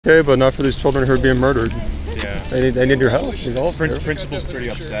Okay, but not for these children who are being murdered. Yeah. They need your help. Principal's pretty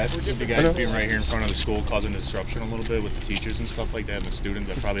upset. You guys being right here in front of the school causing disruption a little bit with the teachers and stuff like that, and the students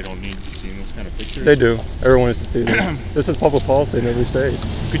that probably don't need to be seeing this kind of pictures. They do. Everyone needs to see this. This is public policy in every state.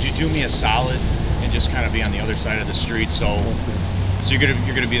 Could you do me a solid and just kind of be on the other side of the street? So you're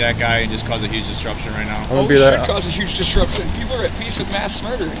gonna be that guy and just cause a huge disruption right now? We should cause a huge disruption. People are at peace with mass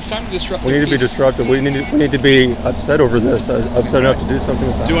murder. It's time to disrupt. We need to be disruptive. We need to be upset over this. Upset enough to do something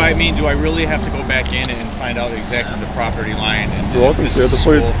about it. Do I really have to go back in and find out exactly the property line? And You're welcome to.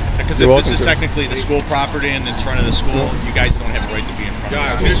 Because if this is technically the school property and in front of the school, you guys don't have a right to be in front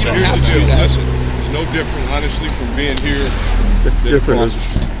of the school. You don't have to do that. Listen, it's no different, honestly, from being here. Yes, sir.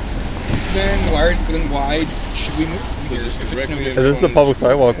 Then why should we move from here? If it's no different? If this is a public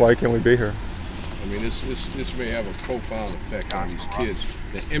sidewalk, why can't we be here? I mean, this may have a profound effect on these kids.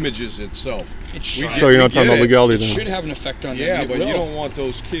 The images itself. So you're not talking about legality then? It should have an effect on them. Yeah, but you don't want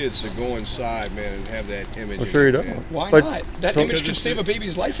those kids to go inside, man, and have that image. Well, sure you don't. Why not? That image could save a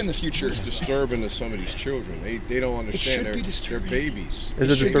baby's life in the future. It's disturbing to some of these children. They don't understand. They're babies. Is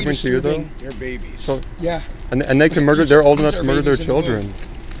it disturbing to you though? They're babies. So, yeah. And they can murder. They're old enough to murder their children.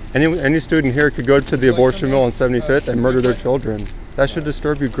 Any student here could go to the abortion mill on 75th and murder their children. That should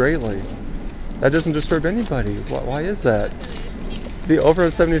disturb you greatly. That doesn't disturb anybody. Why is that? Over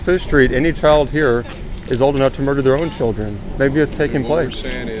at 75th Street, any child here is old enough to murder their own children. Maybe it's taking place. What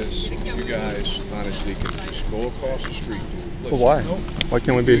we're saying is, you guys honestly can just go across the street. But why? Why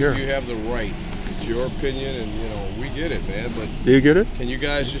can't we be here? You have the right. It's your opinion, and we get it, man. But do you get it? Can you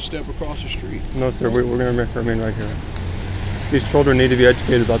guys just step across the street? No, sir. We're going to remain right here. These children need to be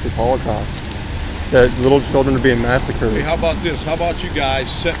educated about this Holocaust. That little children are being massacred. Hey, how about this? How about you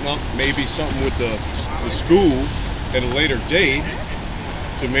guys setting up maybe something with the school at a later date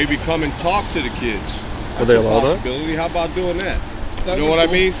to maybe come and talk to the kids? Are they allowed that? How about doing that? You know what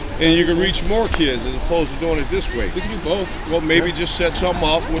I mean? And you can reach more kids as opposed to doing it this way. We can do both. Well, maybe just set something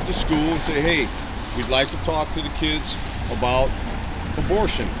up with the school and say, hey, we'd like to talk to the kids about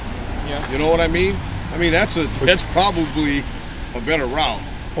abortion. Yeah. You know what I mean? I mean, that's probably a better route.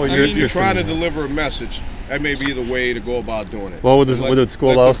 Well, you're trying to deliver a message. That may be the way to go about doing it. Well, would the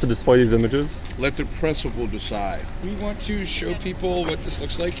school allow us to display these images? Let the principal decide. We want to show people what this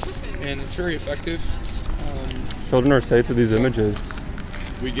looks like, and it's very effective. Children are safe with these images.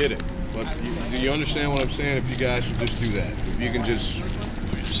 We get it. But do you understand what I'm saying? If you guys would just do that. If you can just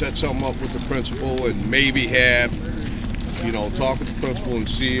set something up with the principal and maybe have, talk with the principal and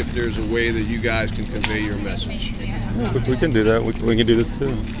see if there's a way that you guys can convey your message. We can do that. We can do this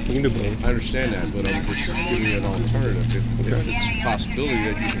too. We can do both. I understand that, but I'm just giving you an alternative if it's a possibility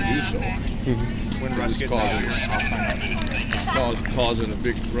that you can do so. When Russ gets out here, I'll find out. Causing a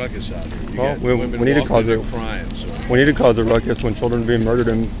big ruckus out here. Well, we need to cause it. Crying, so. We need to cause a ruckus when children are being murdered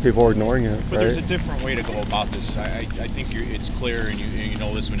and people are ignoring it. But there's a different way to go about this. I think it's clear, and you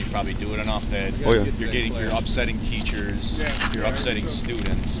know this when you probably do it enough, that you're upsetting teachers, you're upsetting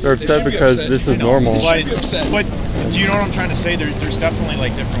students. They're upset because this is normal. But do you know what I'm trying to say? There's definitely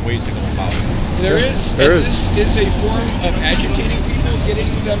different ways to go about it. There is. This is a form of agitating people, getting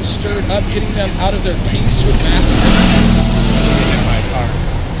them stirred up, getting them out of their peace with mass murder.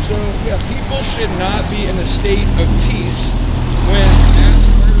 So yeah, people should not be in a state of peace when mass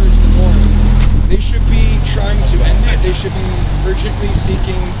murder is the norm. They should be trying to end it. They should be urgently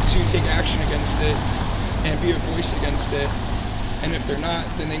seeking to take action against it and be a voice against it. And if they're not,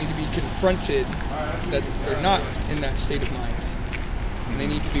 then they need to be confronted that they're not in that state of mind. And they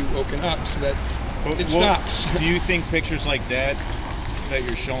need to be woken up so that it stops. Do you think pictures like that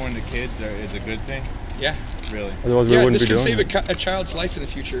you're showing to kids is a good thing? Yeah. Really? Otherwise, we wouldn't this be could doing save a child's life in the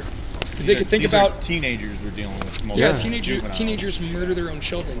future. Because they could think about teenagers we're dealing with. Teenagers murder their own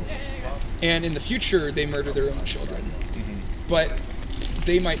children, and in the future they murder their own children. But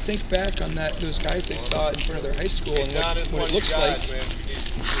they might think back on those guys they saw in front of their high school and what it looks like.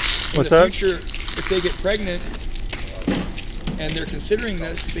 In the future, if they get pregnant and they're considering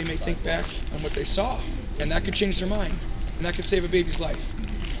this, they may think back on what they saw, and that could change their mind, and that could save a baby's life.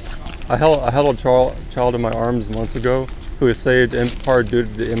 I held a child in my arms months ago who was saved in part due to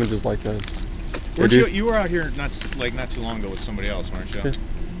the images like this. You were out here not too long ago with somebody else, weren't you?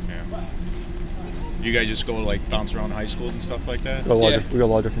 Yeah. You guys just go bounce around high schools and stuff like that? We go a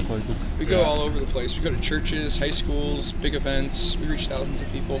lot of different places. We go all over the place. We go to churches, high schools, big events. We reach thousands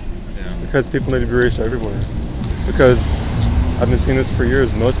of people. Yeah. Because people need to be reached everywhere. Because I've been seeing this for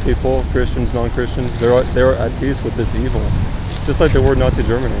years. Most people, Christians, non-Christians, they're at peace with this evil. Just like they were in Nazi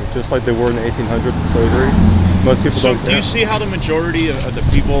Germany, just like they were in the 1800s of slavery. Most people don't care. Do you see how the majority of the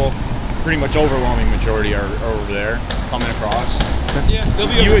people pretty much overwhelming majority are over there coming across. Yeah, they'll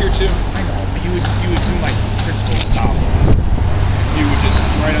be over here too. I know, but you would do like principal style. You would just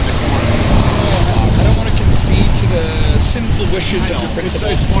right on the corner. I don't want to concede to the sinful wishes of the principal.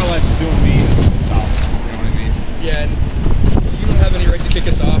 It's more or less doing me the south. You know what I mean? Yeah, and you don't have any right to kick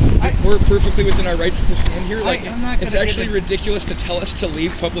us off. We're perfectly within our rights to stand here. Like, it's actually ridiculous to tell us to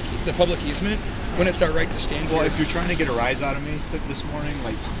leave the public easement when it's our right to stand here. Well, if you're trying to get a rise out of me this morning,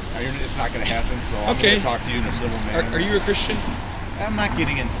 like, it's not going to happen. So I'm going to talk to you in a civil manner. Are you a Christian? I'm not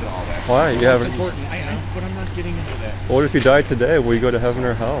getting into all that. Why? You haven't. It's important. But I'm not getting into that. What if you die today? Will you go to heaven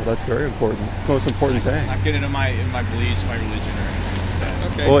or hell? That's very important. It's the most important thing. I'm not getting into my beliefs, my religion, or anything like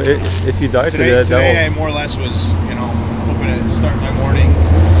that. Okay. Well, if you die today, I more or less was, hoping to start my morning,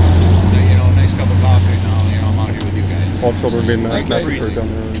 nice cup of coffee. Now, I'm out here with you guys. All children being massacred down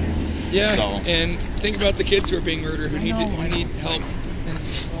the road. Yeah, and think about the kids who are being murdered, who need help, and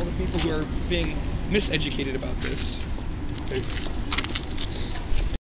all the people who are being miseducated about this.